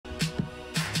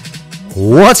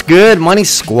What's good, Money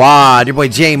Squad? Your boy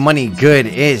Jay Money Good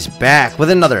is back with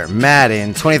another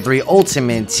Madden 23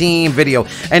 Ultimate Team video.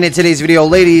 And in today's video,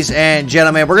 ladies and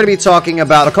gentlemen, we're going to be talking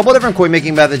about a couple different coin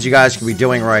making methods you guys can be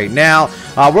doing right now.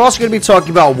 We're also going to be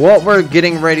talking about what we're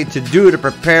getting ready to do to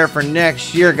prepare for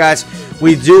next year, guys.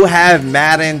 We do have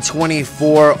Madden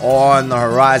 24 on the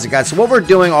horizon, guys. So what we're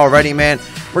doing already, man,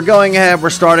 we're going ahead, we're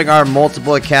starting our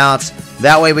multiple accounts.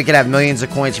 That way we can have millions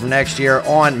of coins for next year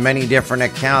on many different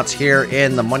accounts here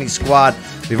in the Money Squad.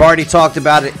 We've already talked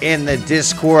about it in the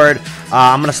Discord.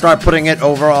 I'm going to start putting it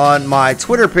over on my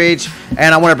Twitter page,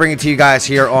 and I want to bring it to you guys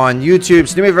here on YouTube.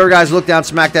 So do me a favor, guys, look down,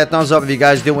 smack that thumbs up if you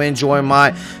guys do enjoy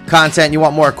my content. You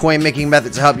want more coin making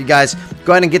methods to help you guys,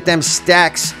 go ahead and get them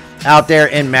stacks out there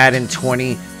in Madden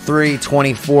 23,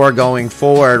 24 going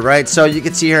forward, right? So you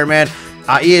can see here, man,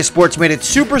 EA Sports made it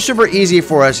super easy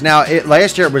for us. Now,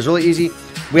 last year it was really easy.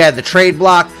 We had the trade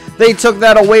block. They took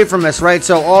that away from us, right?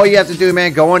 So all you have to do,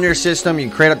 man, go on your system. You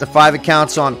can create up to 5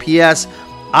 accounts on PS.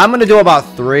 I'm going to do about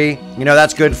 3. You know,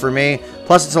 that's good for me.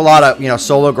 Plus, it's a lot of,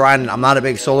 solo grinding. I'm not a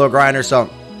big solo grinder, so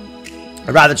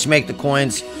I'd rather just make the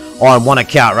coins on one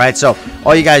account, right? So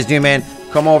all you guys do, man,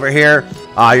 come over here.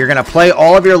 You're going to play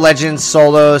all of your Legends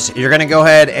solos. You're going to go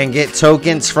ahead and get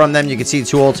tokens from them. You can see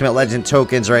 2 Ultimate Legend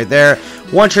tokens right there.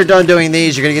 Once you're done doing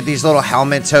these, you're going to get these little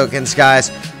helmet tokens, guys.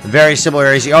 Very simple,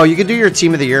 very easy. Oh, you can do your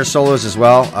Team of the Year solos as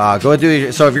well. So if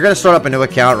you're going to start up a new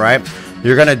account, right,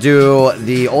 you're going to do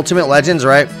the Ultimate Legends,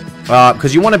 right,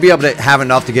 because you want to be able to have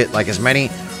enough to get like as many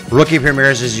rookie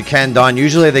premieres as you can done.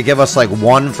 Usually they give us like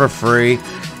 1 for free,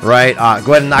 right?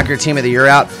 Go ahead and knock your Team of the Year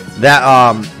out.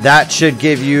 That should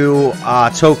give you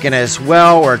a token as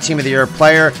well, or a Team of the Year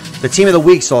player. The Team of the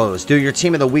Week solos. Do your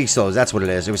Team of the Week solos. That's what it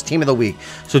is. It was Team of the Week.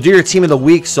 So do your Team of the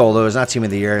Week solos, not Team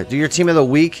of the Year. Do your Team of the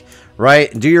Week,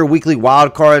 right? Do your weekly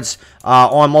wild cards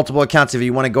on multiple accounts if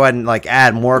you want to go ahead and like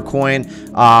add more coin,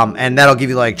 and that'll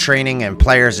give you like training and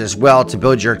players as well to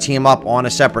build your team up on a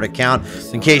separate account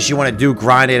in case you want to do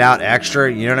grind it out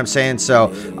extra. You know what I'm saying? So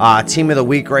Team of the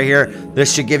Week right here.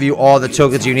 This should give you all the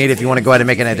tokens you need if you want to go ahead and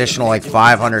make an additional like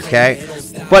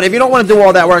 500k. But if you don't want to do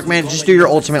all that work, man, just do your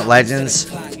Ultimate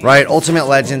Legends, right? Ultimate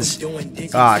Legends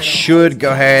should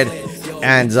go ahead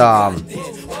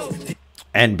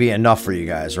and be enough for you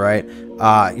guys, right?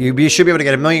 You should be able to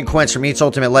get 1,000,000 coins from each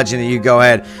Ultimate Legend that you go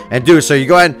ahead and do. So you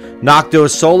go ahead and knock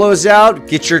those solos out,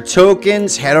 get your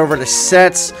tokens, head over to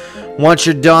sets once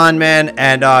you're done, man.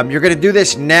 And you're going to do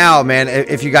this now, man,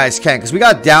 if you guys can, because we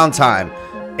got downtime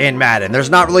in Madden. There's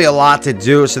not really a lot to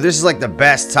do, so this is like the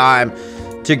best time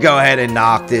to go ahead and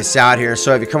knock this out here.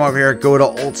 So if you come over here, go to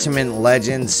Ultimate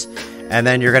Legends, and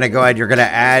then you're going to go ahead, you're going to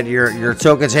add your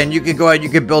tokens in. You can go ahead, you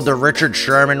can build a Richard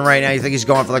Sherman right now. You think he's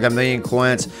going for like 1,000,000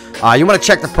 coins. You want to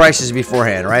check the prices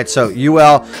beforehand, right? So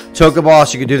UL, Token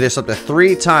Boss, you can do this up to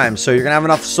 3 times. So you're going to have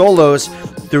enough solos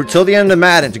through till the end of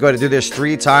Madden to go ahead and do this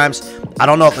 3 times. I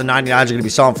don't know if the 99s are going to be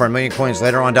selling for 1,000,000 coins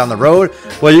later on down the road.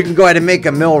 Well, you can go ahead and make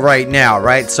a mill right now,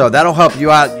 right? So that'll help you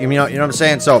out. You know what I'm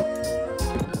saying? So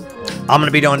I'm going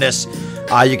to be doing this.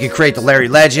 You can create the Larry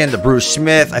Legend, the Bruce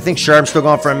Smith. I think Sherm's still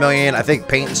going for 1,000,000. I think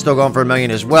Payton's still going for 1,000,000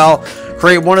 as well.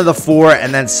 Create one of the 4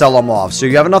 and then sell them off. So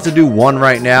you have enough to do 1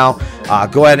 right now.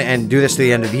 Go ahead and do this to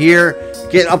the end of the year.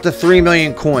 Get up to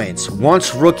 3,000,000 coins.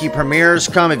 Once Rookie Premieres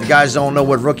come, if you guys don't know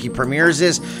what Rookie Premieres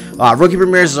is, Rookie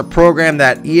Premieres is a program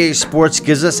that EA Sports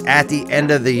gives us at the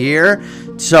end of the year.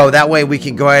 So that way we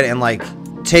can go ahead and like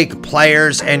take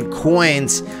players and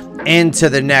coins into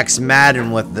the next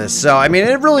Madden with this. So I mean,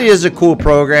 it really is a cool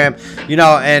program,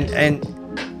 and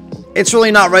it's really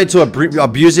not right to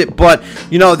abuse it, but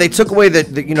they took away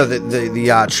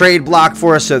the trade block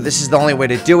for us, so this is the only way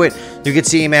to do it. You can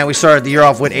see, man, we started the year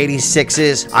off with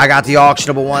 86s. I got the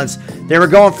auctionable ones. They were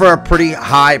going for a pretty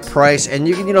high price, and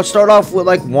you can start off with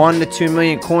like 1 to 2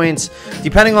 million coins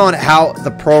depending on how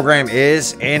the program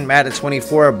is in Madden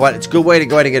 24, but it's a good way to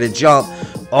go ahead and get a jump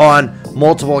on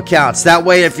multiple accounts. That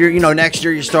way, if you're, next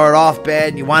year you start off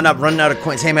bad, you wind up running out of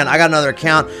coins. Hey, man, I got another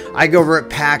account. I go rip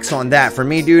packs on that. For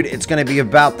me, dude, it's going to be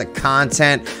about the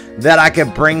content that I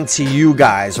could bring to you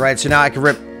guys, right? So now I can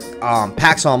rip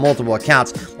packs on multiple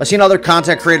accounts. I've seen other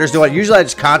content creators do it. Usually I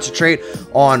just concentrate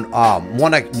on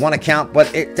one account,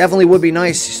 but it definitely would be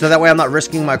nice, so that way I'm not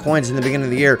risking my coins in the beginning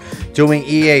of the year doing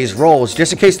EA's rolls,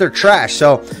 just in case they're trash.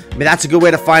 So, I mean, that's a good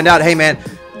way to find out, hey, man,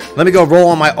 let me go roll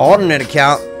on my alternate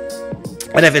account,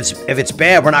 and if it's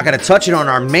bad, we're not going to touch it on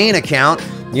our main account.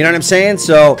 You know what I'm saying?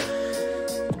 So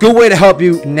good way to help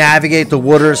you navigate the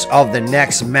waters of the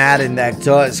next Madden that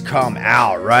does come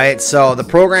out, right? So the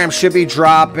program should be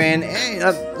dropping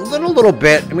a little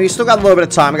bit. I mean, you still got a little bit of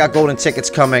time. I got golden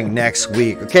tickets coming next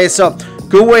week. Okay, so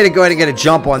Good way to go ahead and get a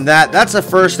jump on that. That's the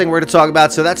first thing we're going to talk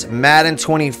about. So that's Madden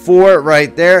 24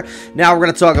 right there. Now we're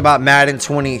going to talk about Madden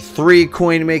 23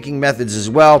 coin making methods as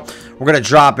well. We're going to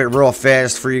drop it real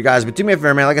fast for you guys. But do me a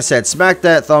favor, man. Like I said, smack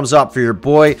that thumbs up for your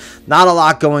boy. Not a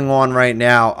lot going on right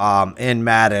now in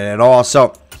Madden at all.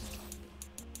 So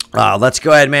let's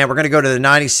go ahead, man. We're going to go to the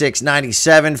 96,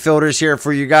 97 filters here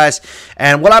for you guys.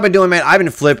 And what I've been doing, man, I've been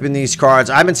flipping these cards.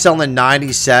 I've been selling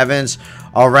 97s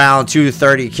around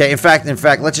 230K. In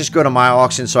fact, let's just go to my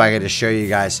auction so I can just show you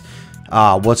guys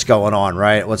what's going on,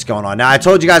 right? What's going on. Now, I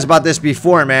told you guys about this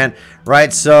before, man,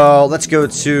 right? So let's go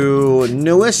to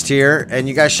newest here, and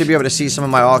you guys should be able to see some of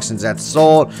my auctions that's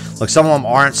sold. Look, some of them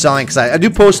aren't selling because I do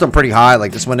post them pretty high.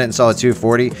 Like this one didn't sell at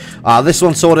 240. This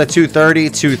one sold at 230,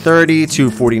 230,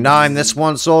 249. This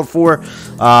one sold for.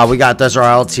 We got those are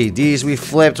our LTDs we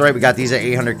flipped, right? We got these at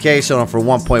 800K, sold them for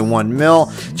 1.1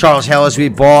 mil. Charles Hellas we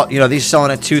bought. You know, these are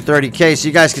selling at 230K. So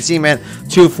you guys can see, man,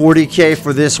 240K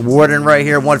for this Warden right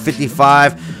here, 155.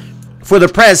 For the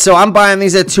Prez. So I'm buying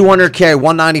these at 200K,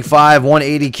 195,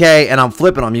 180K, and I'm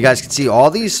flipping them. You guys can see all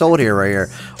these sold here right here.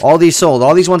 All these sold.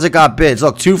 All these ones that got bids.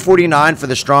 Look, 249 for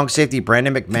the strong safety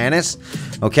Brandon McManus.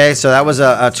 Okay, so that was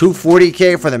a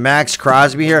 240K for the Max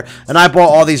Crosby here. And I bought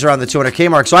all these around the 200K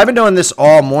mark. So I've been doing this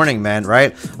all morning, man,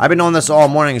 right? I've been doing this all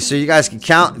morning. So you guys can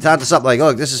count this up like,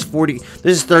 look, this is 40,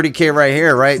 this is 30K right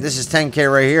here, right? This is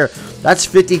 10K right here. That's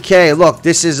 50K. Look,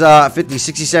 this is 50,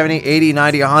 60, 70, 80,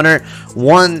 90, 100,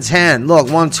 110. Look,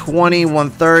 120,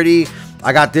 130.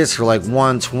 I got this for like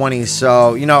 120.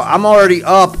 So, you know, I'm already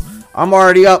up,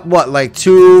 what, like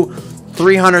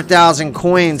 300,000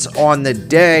 coins on the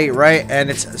day, right? And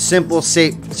it's simple,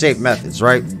 safe methods,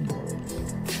 right?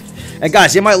 And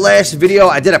guys, in my last video,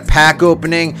 I did a pack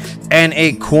opening and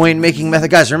a coin making method.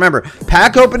 Guys, remember,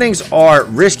 pack openings are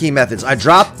risky methods. I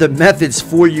dropped the methods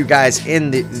for you guys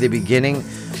in the beginning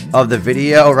of the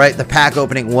video, right? The pack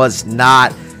opening was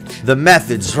not the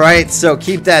methods, right? So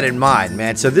keep that in mind,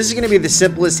 man. So this is going to be the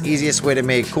simplest, easiest way to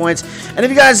make coins. And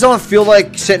if you guys don't feel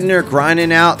like sitting there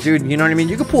grinding out, dude, you know what I mean?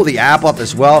 You can pull the app up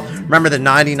as well. Remember the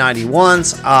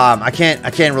 9091s? I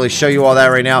can't really show you all that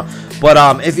right now.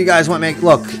 But if you guys want to make,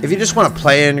 look, if you just want to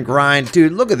play and grind,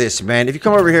 dude, look at this, man. If you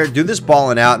come over here, do this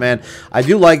balling out, man. I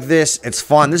do like this. It's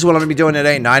fun. This is what I'm going to be doing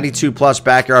today. 92 plus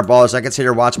backyard ballers. I can sit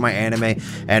here, watch my anime,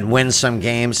 and win some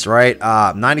games, right?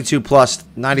 92 plus.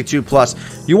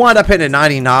 You wind up hitting a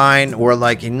 99 or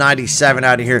like a 97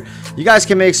 out of here. You guys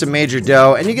can make some major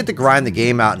dough, and you get to grind the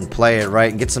game out and play it,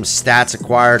 right? And get some stats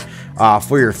acquired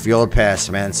for your field pass,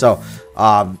 man. So,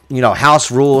 you know, house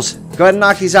rules. Go ahead and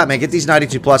knock these out, man. Get these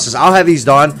 92 pluses. I'll have these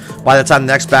done by the time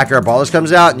the next Backyard Ballers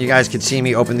comes out, and you guys can see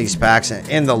me open these packs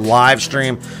in the live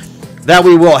stream that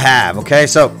we will have, okay?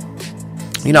 So,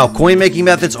 you know, coin making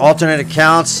methods, alternate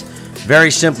accounts,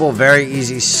 very simple, very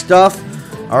easy stuff.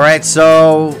 All right,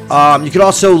 so you can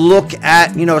also look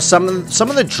at, you know, some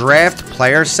of the draft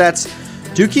player sets.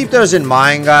 Do keep those in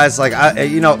mind, guys. Like,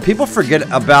 you know, people forget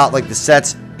about like the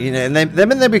sets, you know, and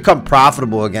then they become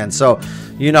profitable again. So,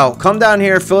 you know, come down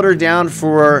here, filter down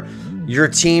for your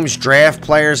team's draft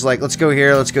players. Like, let's go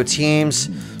here. Let's go teams.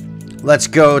 Let's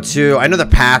go to, I know the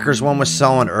Packers one was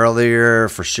selling earlier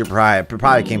for super high. It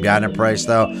probably came down in price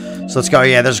though. So let's go.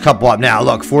 Yeah, there's a couple up now.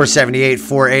 Look, 478,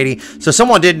 480. So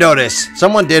someone did notice.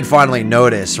 Someone did finally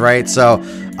notice, right? So,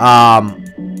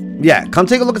 yeah, come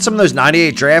take a look at some of those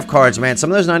 98 draft cards, man.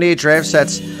 Some of those 98 draft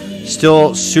sets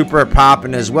still super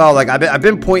popping as well. Like I've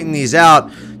been pointing these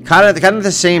out, kind of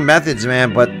the same methods,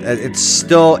 man, but it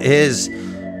still is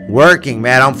working,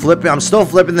 man. I'm still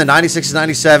flipping the 96s,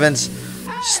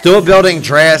 97s, still building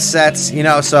draft sets, you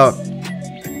know. So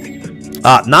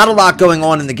not a lot going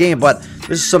on in the game, but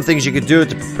this is some things you could do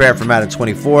to prepare for Madden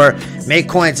 24. Make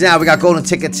coins now. We got golden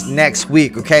tickets next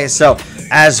week, okay? So,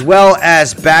 as well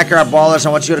as Backyard Ballers, I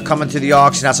want you to come into the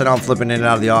auction house. I know I'm flipping in and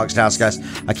out of the auction house, guys.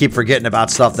 I keep forgetting about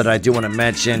stuff that I do want to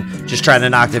mention. Just trying to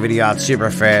knock the video out super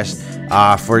fast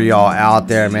for y'all out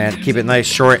there, man. Keep it nice,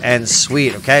 short, and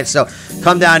sweet, okay? So,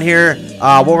 come down here.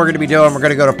 What we're going to be doing, we're going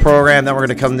to go to Program. Then we're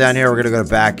going to come down here. We're going to go to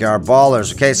Backyard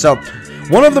Ballers, okay? So,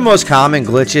 one of the most common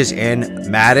glitches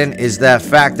in Madden is the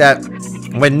fact that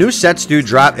when new sets do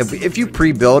drop, if you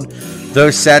pre-build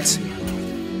those sets,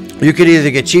 you could either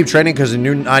get cheap trading because the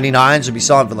new 99s would be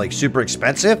selling for like super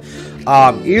expensive.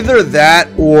 Either that,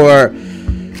 or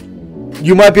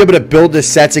you might be able to build the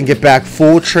sets and get back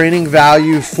full training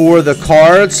value for the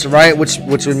cards, right? Which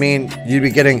would mean you'd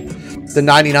be getting the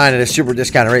 99 at a super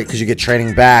discounted rate because you get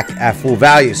trading back at full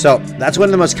value. So that's one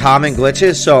of the most common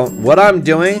glitches. So what I'm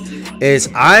doing is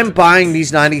I'm buying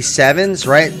these 97s,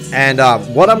 right? And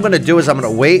what I'm going to do is I'm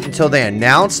going to wait until they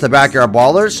announce the Backyard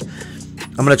Ballers.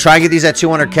 I'm going to try and get these at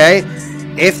 200K.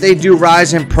 if they do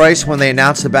rise in price when they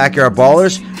announce the Backyard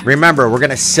Ballers, remember, we're going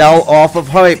to sell off of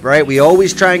hype, right? We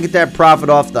always try and get that profit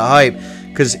off the hype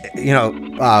because, you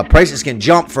know, prices can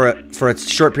jump for a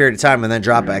short period of time and then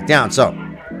drop back down. So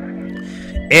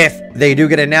if they do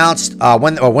get announced,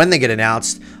 when they get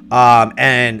announced,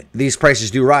 and these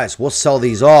prices do rise, we'll sell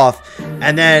these off,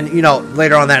 and then, you know,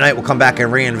 later on that night we'll come back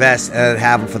and reinvest and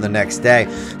have them for the next day.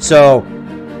 So,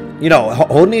 you know,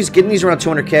 getting these around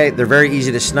 200K, they're very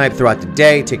easy to snipe throughout the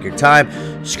day. Take your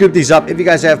time, scoop these up. If you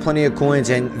guys have plenty of coins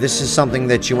and this is something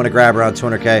that you want to grab around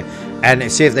 200K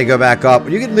and see if they go back up,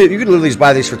 you could literally just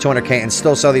buy these for 200K and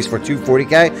still sell these for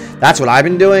 240K. That's what I've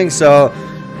been doing. So,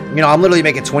 you know, I'm literally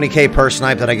making 20K per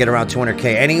snipe that I get around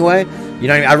 200K anyway. You know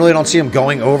what I mean? I really don't see them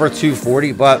going over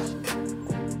 240, but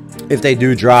if they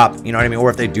do drop, you know what I mean, or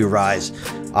if they do rise,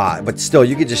 but still,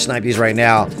 you could just snipe these right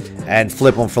now and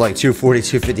flip them for like 240,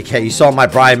 250K. You saw my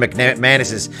Brian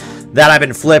McManus's that I've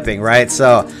been flipping, right?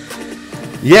 So,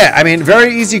 yeah, I mean,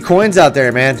 very easy coins out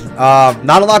there, man.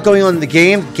 Not a lot going on in the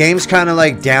game. Game's kind of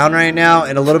like down right now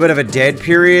in a little bit of a dead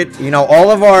period. You know,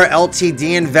 all of our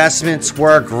LTD investments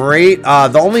were great.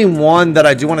 The only one that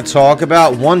I do want to talk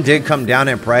about, one did come down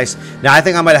in price. Now, I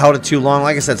think I might have held it too long.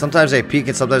 Like I said, sometimes they peak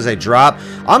and sometimes they drop.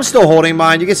 I'm still holding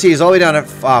mine. You can see he's all the way down at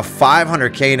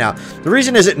 500K now. The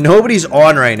reason is that nobody's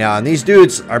on right now, and these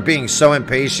dudes are being so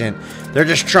impatient. They're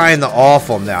just trying to off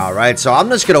them now, right? So I'm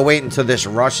just going to wait until this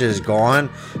rush is gone.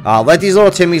 Let these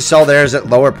little Timmies sell theirs at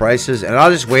lower prices, and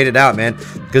I'll just wait it out, man.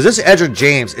 Because this Edgerrin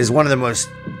James is one of the most...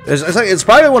 It's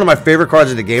probably one of my favorite cards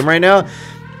in the game right now.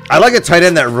 I like a tight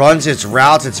end that runs its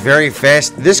routes. It's very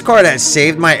fast. This card has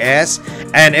saved my ass.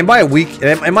 And in my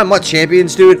MUT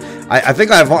Champions, dude, I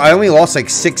think I only lost like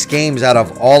 6 games out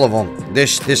of all of them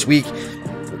this week.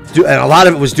 And a lot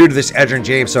of it was due to this Edgerrin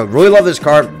James. So really love this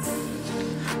card.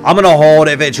 I'm going to hold.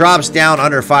 If it drops down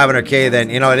under 500K,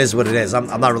 then, you know, it is what it is. I'm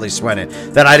not really sweating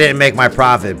that I didn't make my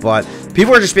profit. But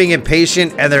people are just being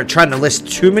impatient, and they're trying to list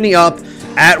too many up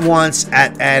at once.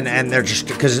 And they're just...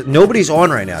 Because nobody's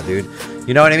on right now, dude.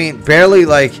 You know what I mean? Barely,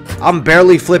 like... I'm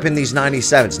barely flipping these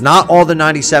 97s. Not all the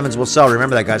 97s will sell.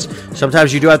 Remember that, guys.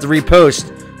 Sometimes you do have to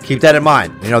repost. Keep that in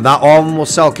mind. You know, not all of them will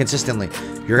sell consistently.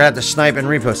 You're going to have to snipe and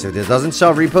repost it. If it doesn't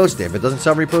sell, repost it. If it doesn't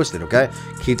sell, repost it, okay?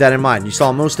 Keep that in mind. You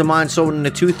saw most of mine sold in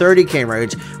the 230K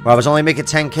range, where I was only making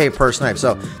 10K per snipe.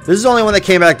 So this is the only one that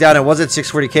came back down. It was at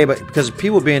 640K, but because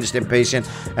people being just impatient,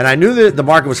 and I knew that the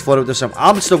market was flooded with this, so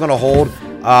I'm still going to hold.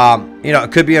 You know,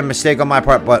 it could be a mistake on my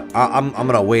part, but I'm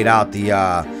going to wait out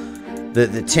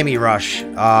the Timmy rush.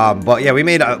 But yeah, we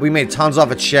made tons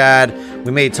off of Chad.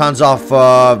 We made tons off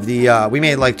of the we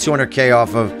made like 200K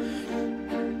off of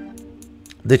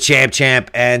the champ,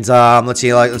 and let's see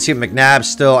McNabb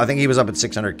still. I think he was up at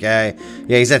 600K.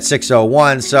 Yeah, he's at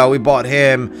 601. So we bought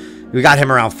him. We got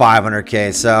him around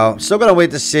 500K. So still gonna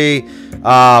wait to see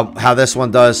how this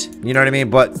one does. You know what I mean?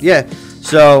 But yeah.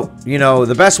 So, you know,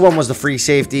 the best one was the free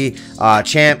safety.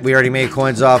 Champ, we already made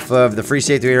coins off of. The free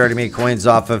safety, we already made coins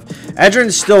off of.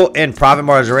 Edgerrin's still in profit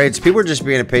margin rates. People are just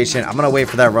being impatient. I'm going to wait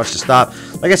for that rush to stop.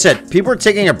 Like I said, people are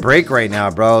taking a break right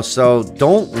now, bro. So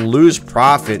don't lose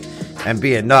profit and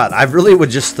be a nut. I really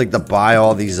would just like to buy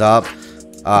all these up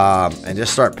and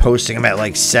just start posting them at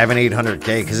like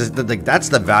 700-800K, because like, that's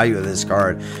the value of this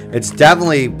card. It's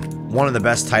definitely one of the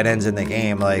best tight ends in the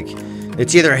game. Like,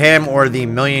 it's either him or the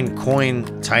million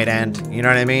coin tight end. You know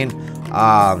what I mean?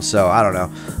 So I don't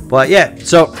know, but yeah.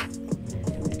 So,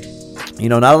 you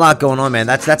know, not a lot going on, man.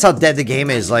 That's how dead the game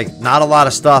is. Like, not a lot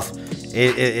of stuff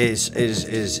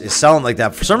is selling like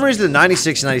that. For some reason, the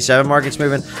 96 and 97 market's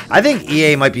moving. I think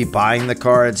EA might be buying the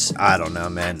cards. I don't know,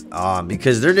 man.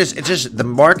 Because it's just the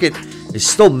market is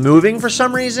still moving for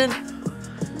some reason.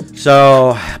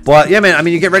 So, but yeah, man, I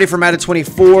mean, you get ready for Madden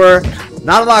 24.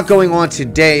 Not a lot going on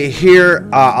today here.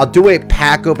 I'll do a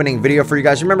pack opening video for you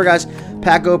guys. Remember, guys,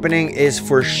 pack opening is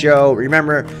for show.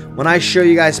 Remember, when I show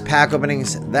you guys pack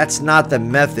openings, that's not the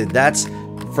method. That's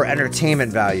for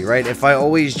entertainment value, right? If I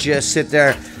always just sit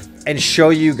there and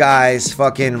show you guys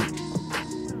fucking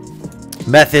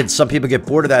methods, some people get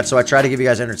bored of that, so I try to give you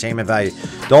guys entertainment value.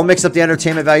 Don't mix up the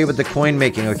entertainment value with the coin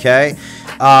making, okay?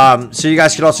 So you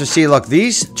guys could also see, look,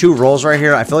 these 2 rolls right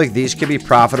here, I feel like these could be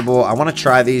profitable. I want to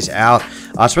try these out,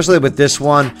 especially with this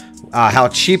one, how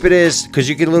cheap it is, because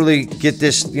you can literally get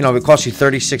this, you know, it costs you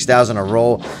 $36,000 a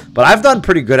roll, but I've done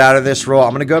pretty good out of this roll. I'm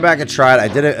going to go back and try it. I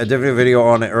did a different video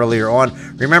on it earlier on.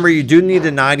 Remember, you do need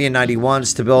the 90 and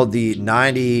 91s to build the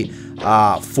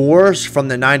 94s from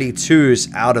the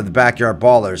 92s out of the Backyard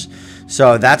Ballers.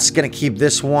 So that's going to keep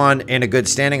this one in a good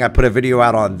standing. I put a video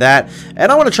out on that. And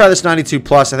I want to try this 92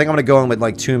 plus. I think I'm going to go in with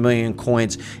like 2 million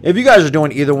coins. If you guys are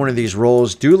doing either one of these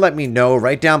rolls, do let me know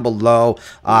right down below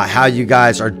how you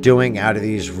guys are doing out of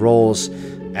these rolls.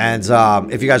 And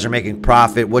if you guys are making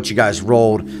profit, what you guys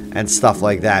rolled, and stuff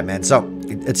like that, man. So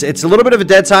it's a little bit of a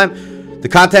dead time. The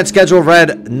content schedule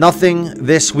read nothing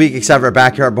this week except for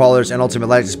Backyard Ballers and Ultimate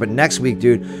Legends. But next week,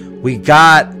 dude, we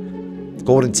got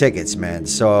golden tickets, man.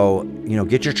 So, you know,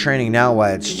 get your training now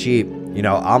while it's cheap. You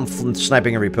know, I'm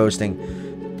sniping and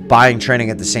reposting, buying training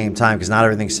at the same time because not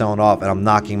everything's selling off, and I'm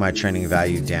knocking my training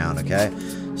value down, okay?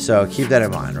 So keep that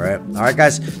in mind, right? All right,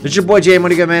 guys. This is your boy Jay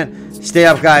Money Good, man. Stay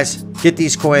up, guys. Get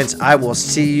these coins. I will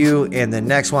see you in the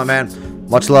next one, man.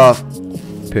 Much love.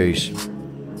 Peace.